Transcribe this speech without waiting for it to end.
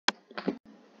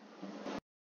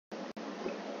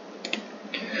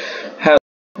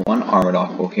everyone,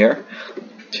 Armadockle here.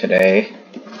 Today,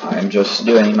 I'm just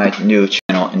doing my new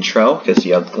channel intro because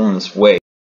the other one is way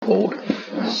old.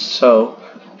 So,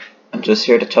 I'm just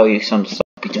here to tell you some stuff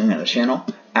I'll be doing on the channel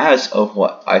as of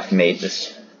what I've made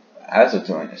this, as of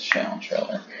doing this channel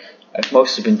trailer. I've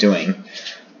mostly been doing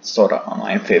sort of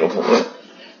online Fatal Bullet.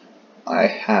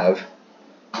 I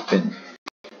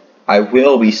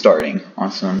will be starting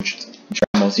on some Dragon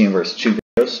Ball Xenoverse 2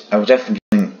 videos. I will definitely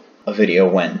be doing a video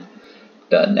when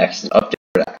the next update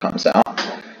for that comes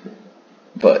out.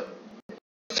 But by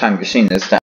the time you're seeing this,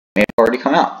 that may have already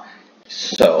come out.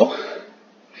 So,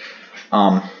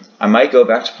 I might go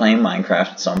back to playing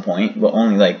Minecraft at some point, but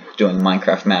only like doing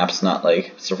Minecraft maps, not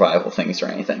like survival things or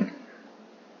anything.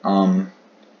 I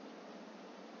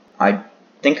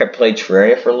think I played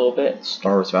Terraria for a little bit,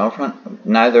 Star Wars Battlefront.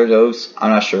 Neither of those,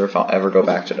 I'm not sure if I'll ever go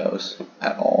back to those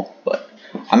at all, but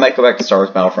I might go back to Star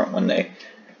Wars Battlefront when they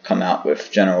come out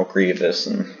with General Grievous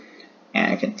and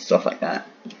Anakin and stuff like that.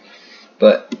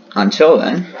 But until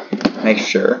then, make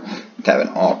sure to have an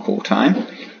all cool time.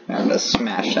 Remember to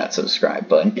smash that subscribe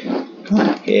button. Come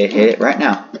on, hit it right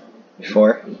now.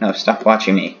 No, stop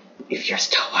watching me. If you're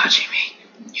still watching me,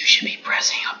 you should be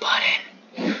pressing a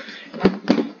button.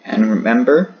 And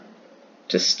remember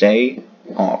to stay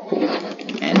all cool.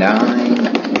 And I